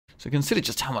So consider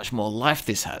just how much more life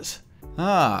this has.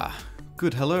 Ah,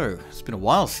 good hello. It's been a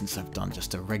while since I've done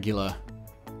just a regular,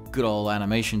 good old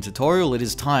animation tutorial. It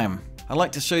is time. I'd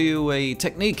like to show you a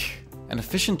technique, an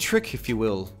efficient trick, if you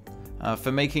will,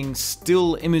 for making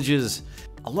still images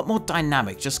a lot more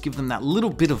dynamic. Just give them that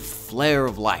little bit of flair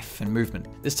of life and movement.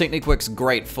 This technique works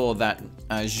great for that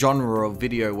genre of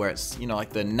video where it's,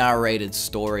 like the narrated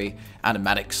story,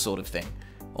 animatic sort of thing.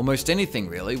 Almost anything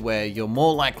really, where you're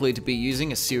more likely to be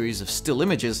using a series of still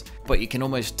images, but you can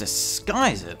almost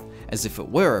disguise it as if it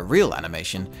were a real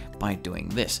animation by doing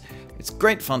this. It's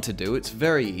great fun to do, it's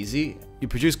very easy. You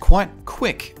produce quite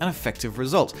quick and effective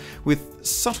results, with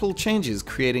subtle changes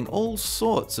creating all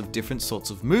sorts of different sorts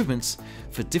of movements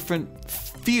for different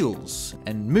feels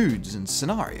and moods and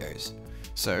scenarios.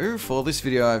 So for this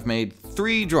video I've made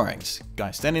 3 drawings.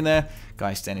 Guy standing there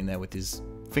with his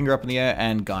finger up in the air,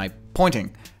 and guy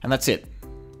pointing. And that's it.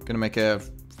 I'm gonna make a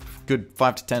good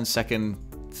 5 to 10 second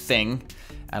thing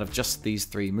out of just these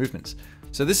 3 movements.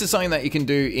 So this is something that you can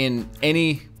do in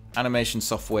any animation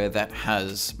software that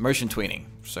has motion tweening.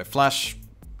 So Flash,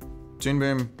 Toon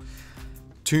Boom,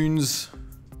 Toons,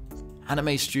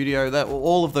 Anime Studio,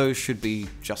 all of those should be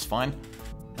just fine.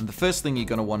 And the first thing you're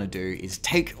going to want to do is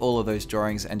take all of those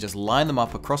drawings and just line them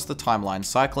up across the timeline,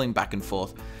 cycling back and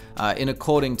forth in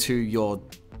according to your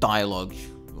dialogue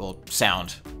or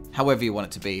sound, however you want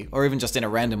it to be, or even just in a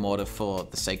random order for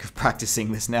the sake of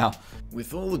practicing this now.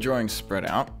 With all the drawings spread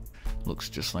out, looks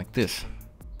just like this.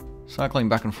 Cycling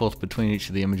back and forth between each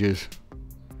of the images.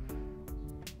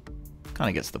 Kind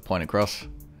of gets the point across,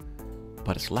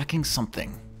 but it's lacking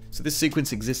something. So this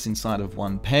sequence exists inside of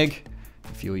one peg.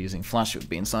 If you were using Flash, it would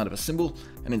be inside of a symbol.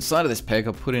 And inside of this peg,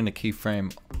 I'll put in a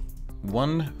keyframe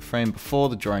 1 frame before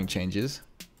the drawing changes,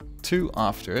 2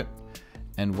 after it,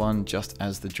 and 1 just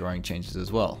as the drawing changes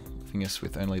as well, leaving us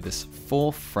with only this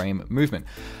 4 frame movement.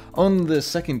 On the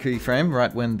second keyframe,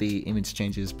 right when the image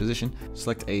changes position,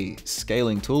 select a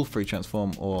scaling tool, free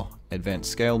transform or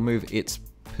advanced scale, move its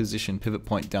position pivot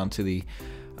point down to the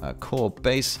core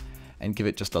base and give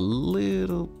it just a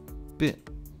little bit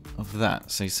of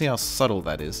that. So you see how subtle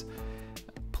that is.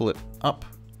 Pull it up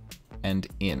and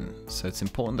in. So it's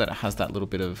important that it has that little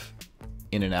bit of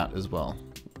in and out as well.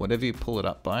 Whatever you pull it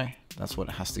up by, that's what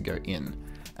it has to go in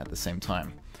at the same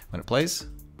time. When it plays,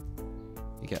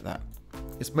 you get that.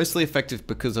 It's mostly effective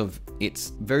because of its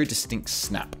very distinct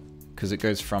snap, because it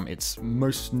goes from its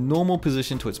most normal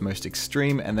position to its most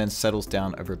extreme and then settles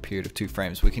down over a period of 2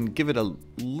 frames. We can give it a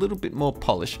little bit more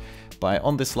polish by,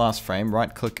 on this last frame,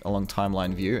 right click along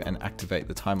timeline view and activate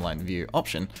the timeline view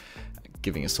option,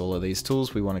 giving us all of these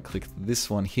tools. We want to click this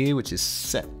one here, which is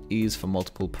set ease for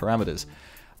multiple parameters.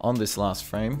 On this last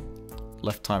frame,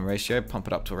 left time ratio, pump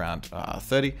it up to around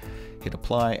 30, hit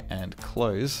apply and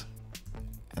close,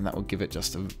 and that will give it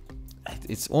just a,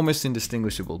 it's almost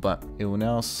indistinguishable, but it will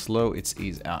now slow its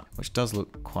ease out, which does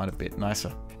look quite a bit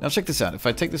nicer. Now check this out. If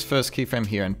I take this first keyframe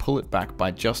here and pull it back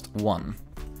by just 1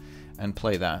 and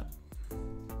play that,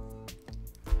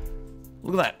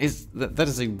 look at that. That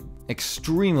is an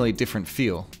extremely different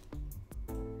feel.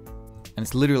 And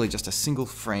it's literally just a single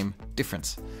frame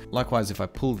difference. Likewise, if I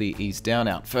pull the ease down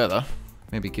out further,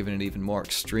 maybe giving it even more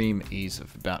extreme ease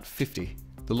of about 50,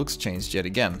 the looks changed yet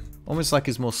again. Almost like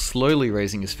he's more slowly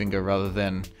raising his finger rather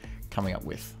than coming up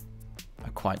with a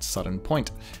quite sudden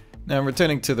point. Now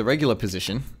returning to the regular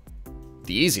position,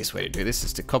 the easiest way to do this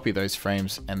is to copy those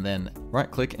frames and then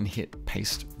right click and hit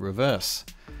paste reverse.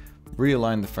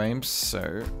 Realign the frames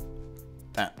so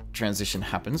that transition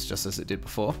happens just as it did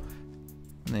before.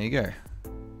 And there you go.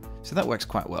 So that works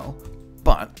quite well,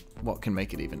 but what can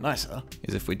make it even nicer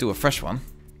is if we do a fresh one,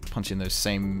 punch in those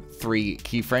same 3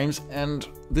 keyframes and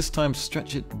this time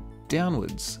stretch it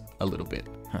downwards a little bit.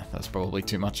 That's probably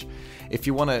too much. If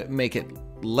you want to make it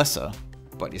lesser,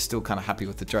 but you're still kind of happy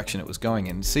with the direction it was going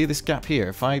in, see this gap here?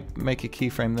 If I make a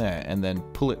keyframe there and then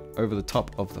pull it over the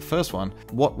top of the first one,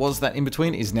 what was that in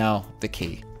between is now the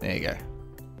key. There you go.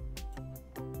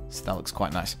 So that looks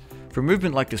quite nice. For a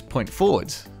movement like this point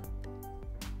forwards,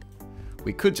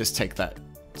 we could just take that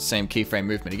same keyframe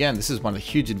movement again. This is one of the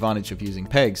huge advantages of using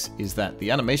pegs, is that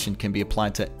the animation can be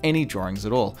applied to any drawings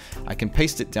at all. I can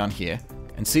paste it down here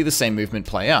and see the same movement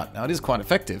play out. Now it is quite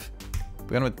effective.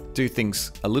 We're going to do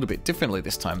things a little bit differently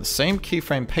this time. The same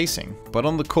keyframe pacing, but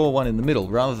on the core one in the middle,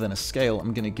 rather than a scale,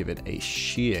 I'm going to give it a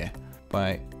shear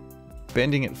by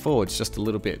bending it forwards just a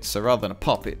little bit. So rather than a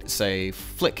pop, it's a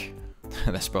flick.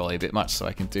 That's probably a bit much, so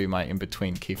I can do my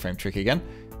in-between keyframe trick again.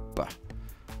 But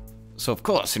so of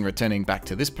course, in returning back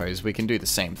to this pose, we can do the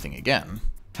same thing again,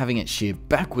 having it shear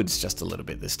backwards just a little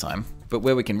bit this time. But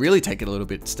where we can really take it a little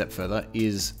bit step further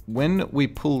is when we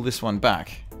pull this one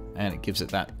back and it gives it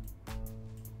that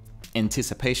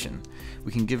anticipation.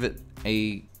 We can give it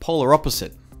a polar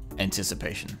opposite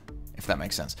anticipation, if that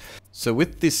makes sense. So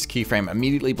with this keyframe,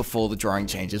 immediately before the drawing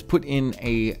changes, put in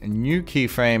a new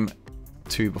keyframe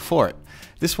to before it.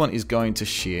 This one is going to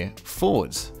shear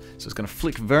forwards. So it's going to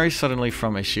flick very suddenly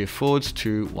from a shear forwards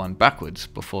to one backwards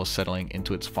before settling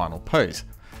into its final pose.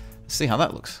 Let's see how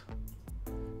that looks.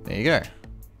 There you go.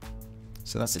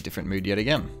 So that's a different mood yet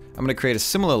again. I'm going to create a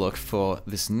similar look for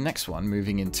this next one,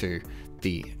 moving into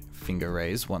the finger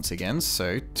raise once again.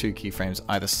 So 2 keyframes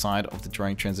either side of the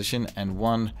drawing transition and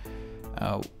one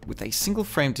with a single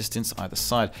frame distance either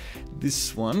side.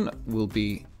 This one will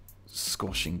be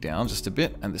squashing down just a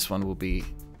bit, and this one will be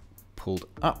pulled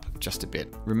up just a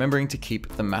bit, remembering to keep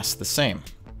the mass the same.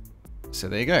 So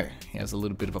there you go. He has a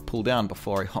little bit of a pull down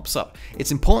before he hops up.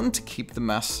 It's important to keep the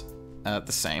mass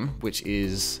the same, which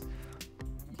is,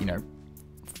 you know,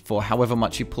 for however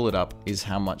much you pull it up is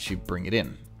how much you bring it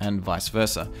in, and vice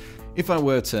versa. If I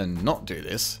were to not do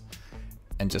this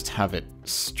and just have it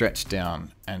stretch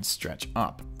down and stretch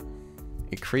up,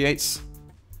 it creates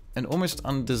an almost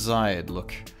undesired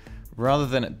look. Rather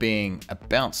than it being a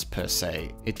bounce per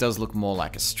se, it does look more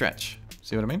like a stretch.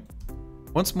 See what I mean?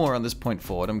 Once more on this point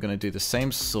forward, I'm going to do the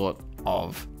same sort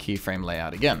of keyframe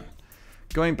layout again.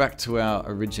 Going back to our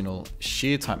original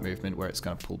shear type movement where it's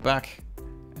going to pull back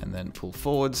and then pull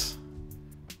forwards,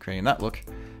 creating that look.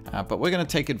 But we're going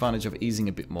to take advantage of easing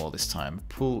a bit more this time.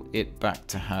 Pull it back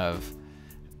to have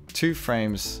 2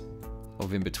 frames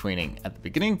of in-betweening at the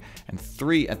beginning and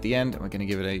 3 at the end, and we're going to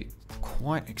give it a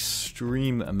quite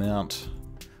extreme amount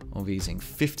of easing,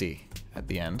 50 at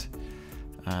the end,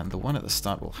 and the one at the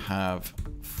start will have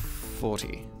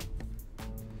 40,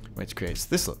 which creates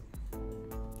this look.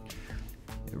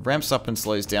 It ramps up and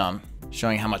slows down,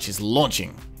 showing how much is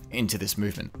launching into this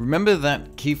movement. Remember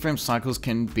that keyframe cycles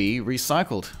can be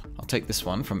recycled. I'll take this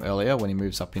one from earlier when he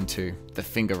moves up into the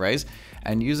finger raise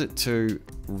and use it to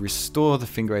restore the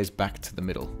finger raise back to the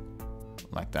middle,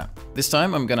 like that. This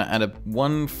time I'm going to add a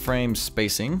 1 frame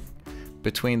spacing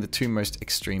between the 2 most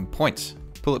extreme points.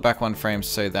 Pull it back 1 frame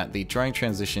so that the drawing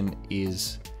transition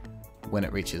is when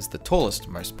it reaches the tallest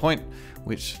most point,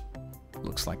 which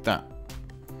looks like that.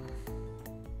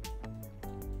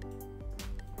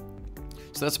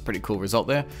 So that's a pretty cool result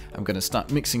there. I'm going to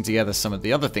start mixing together some of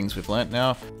the other things we've learnt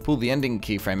now. Pull the ending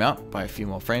keyframe out by a few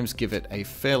more frames, give it a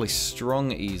fairly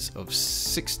strong ease of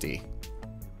 60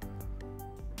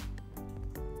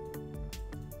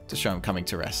 to show him coming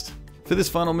to rest. For this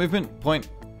final movement, point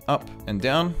up and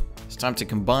down, it's time to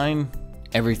combine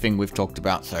everything we've talked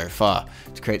about so far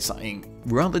to create something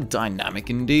rather dynamic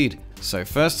indeed. So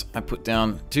first, I put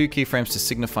down 2 keyframes to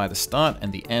signify the start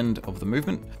and the end of the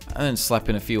movement, and then slap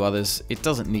in a few others. It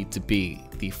doesn't need to be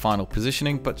the final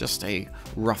positioning, but just a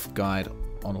rough guide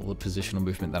on all the positional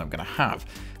movement that I'm going to have.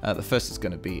 The first is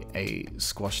going to be a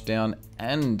squash down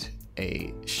and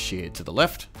a shear to the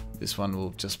left. This one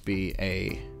will just be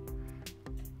a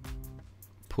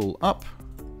pull up,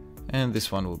 and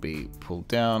this one will be pulled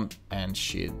down and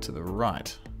sheared to the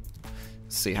right.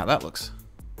 Let's see how that looks.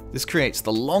 This creates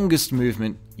the longest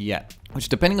movement yet, which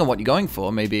depending on what you're going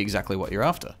for may be exactly what you're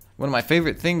after. One of my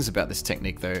favorite things about this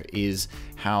technique though is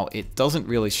how it doesn't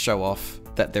really show off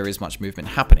that there is much movement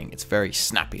happening. It's very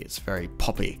snappy, it's very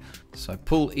poppy. So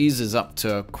pull eases up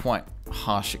to a quite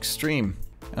harsh extreme,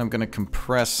 and I'm going to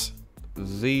compress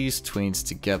these tweens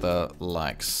together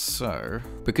like so,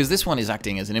 because this one is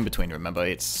acting as an in-between. Remember,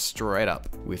 it's straight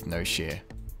up with no shear.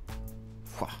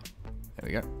 There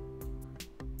we go.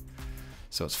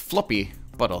 So it's floppy,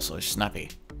 but also snappy.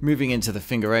 Moving into the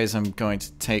finger raise, I'm going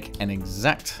to take an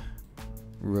exact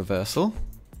reversal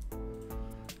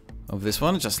of this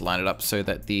one, just line it up so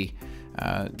that the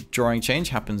drawing change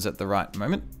happens at the right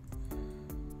moment.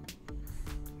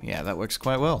 Yeah, that works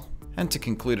quite well. And to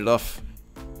conclude it off,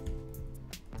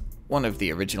 one of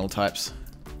the original types,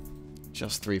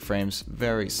 just 3 frames,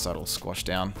 very subtle squash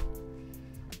down.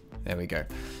 There we go.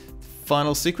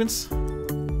 Final sequence.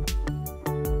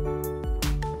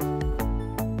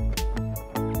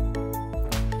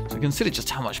 Consider just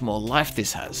how much more life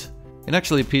this has. It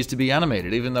actually appears to be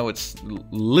animated, even though it's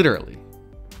literally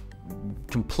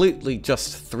completely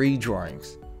just 3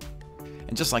 drawings.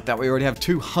 And just like that, we already have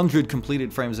 200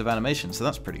 completed frames of animation, so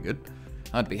that's pretty good.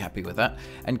 I'd be happy with that.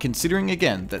 And considering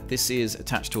again that this is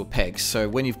attached to a peg, so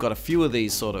when you've got a few of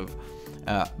these sort of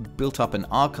built up and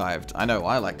archived, I know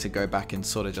I like to go back and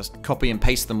sort of just copy and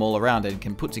paste them all around and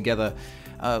can put together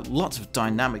lots of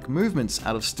dynamic movements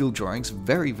out of still drawings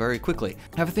very, very quickly.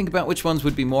 Have a think about which ones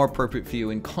would be more appropriate for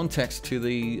you in context to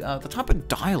the type of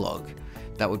dialogue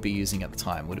that would be using at the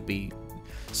time. Would it be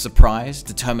surprise,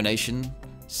 determination,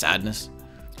 sadness.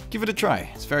 Give it a try,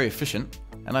 it's very efficient,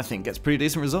 and I think gets pretty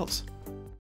decent results.